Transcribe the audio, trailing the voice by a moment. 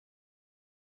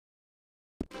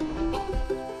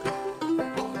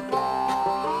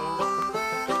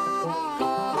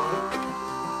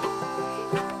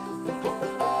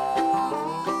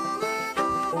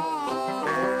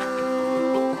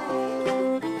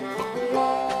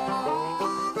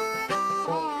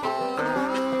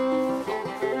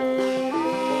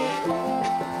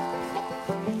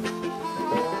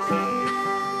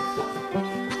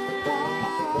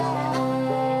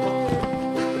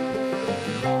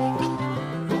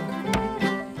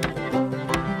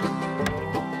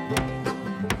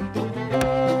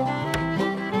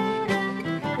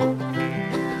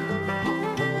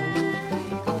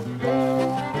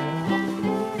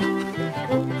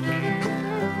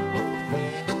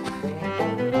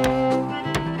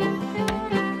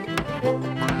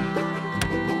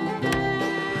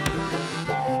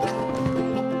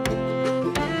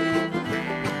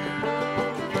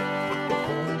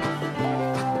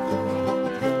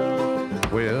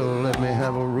Well, let me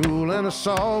have a rule and a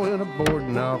saw and a board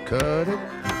and I'll cut it.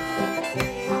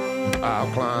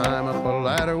 I'll climb up a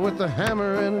ladder with a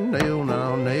hammer and a nail and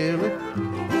I'll nail it.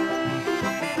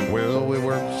 Well, we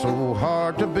worked so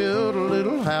hard to build a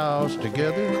little house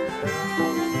together.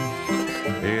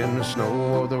 In the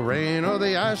snow or the rain or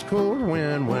the ice cold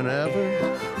wind, whenever.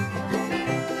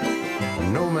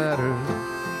 No matter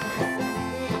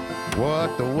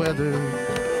what the weather,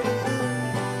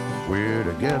 we're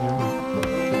together.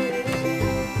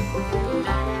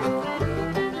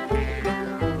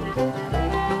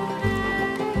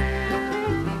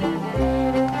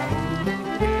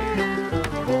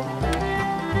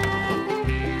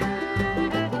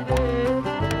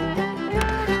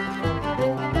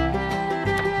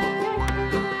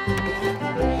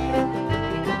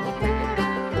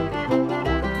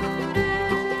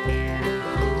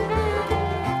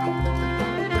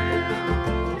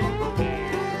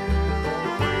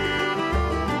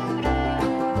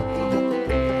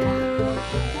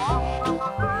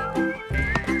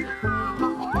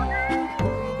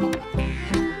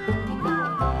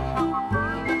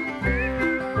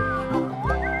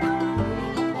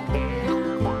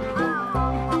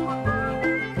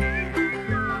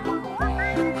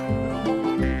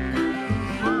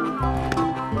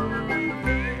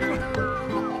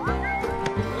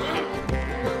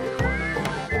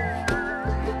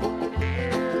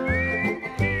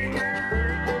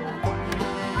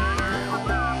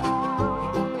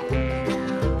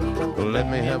 Let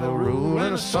me have a rule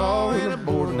and a saw and a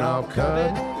board and I'll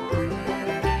cut.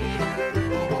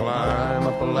 Climb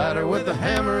up a ladder with a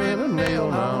hammer and a nail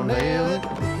and I'll nail it.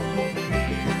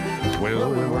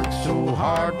 Well, we worked so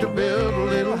hard to build a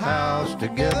little house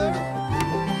together.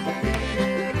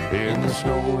 In the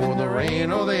snow or the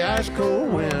rain or the ice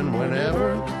cold wind,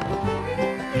 whenever.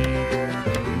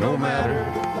 No matter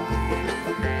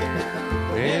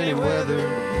any weather,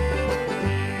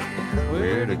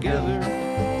 we're together.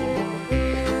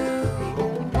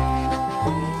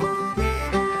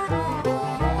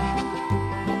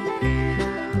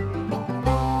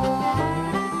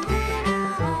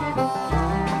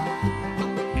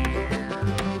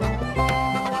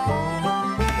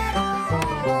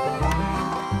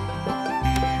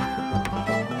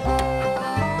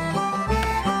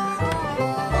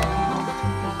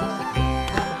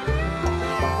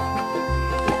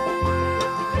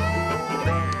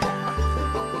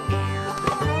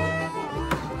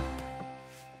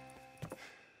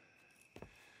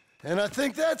 And I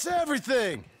think that's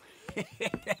everything.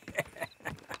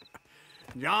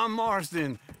 John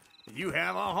Marston, you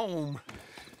have a home.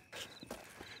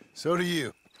 So do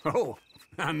you. Oh,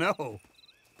 I know.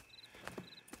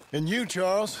 And you,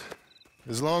 Charles,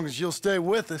 as long as you'll stay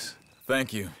with us.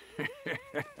 Thank you.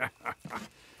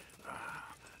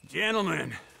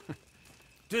 Gentlemen,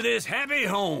 to this happy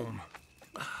home.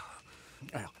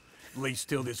 Well, at least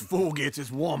till this fool gets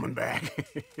his woman back.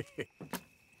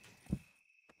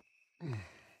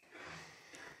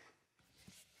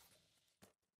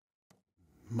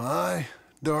 My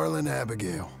darling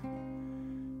Abigail,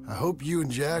 I hope you and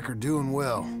Jack are doing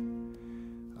well.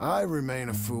 I remain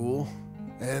a fool,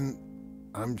 and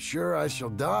I'm sure I shall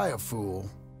die a fool.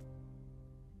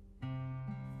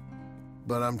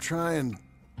 But I'm trying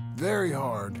very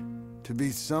hard to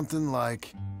be something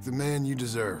like the man you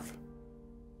deserve.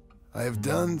 I have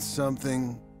done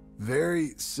something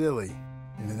very silly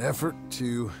in an effort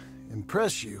to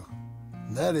impress you.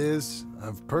 And that is,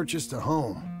 I've purchased a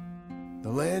home. The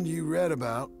land you read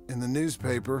about in the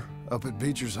newspaper up at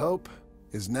Beecher's Hope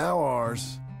is now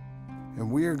ours, and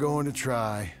we are going to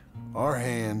try our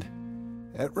hand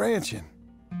at ranching.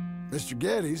 Mr.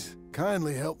 Geddes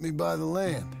kindly helped me buy the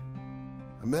land.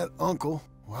 I met Uncle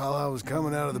while I was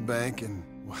coming out of the bank, and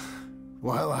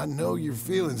while I know your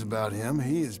feelings about him,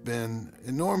 he has been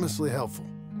enormously helpful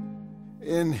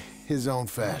in his own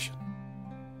fashion.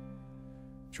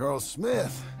 Charles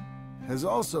Smith has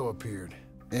also appeared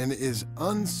and is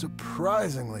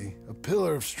unsurprisingly a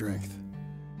pillar of strength.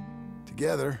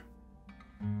 Together,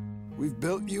 we've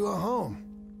built you a home.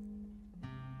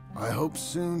 I hope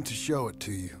soon to show it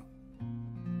to you.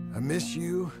 I miss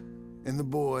you and the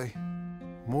boy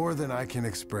more than I can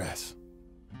express.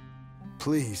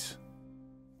 Please,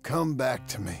 come back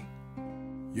to me.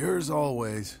 Yours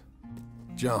always,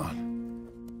 John.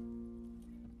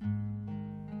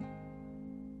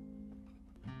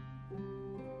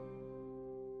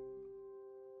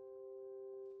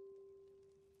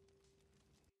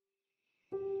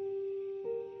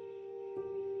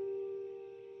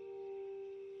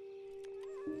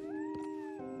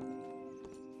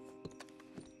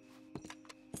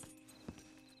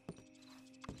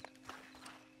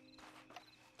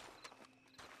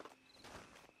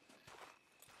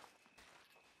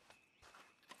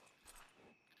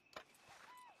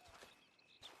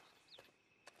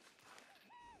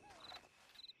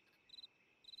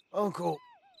 Uncle,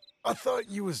 I thought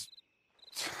you was...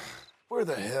 Where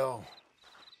the hell?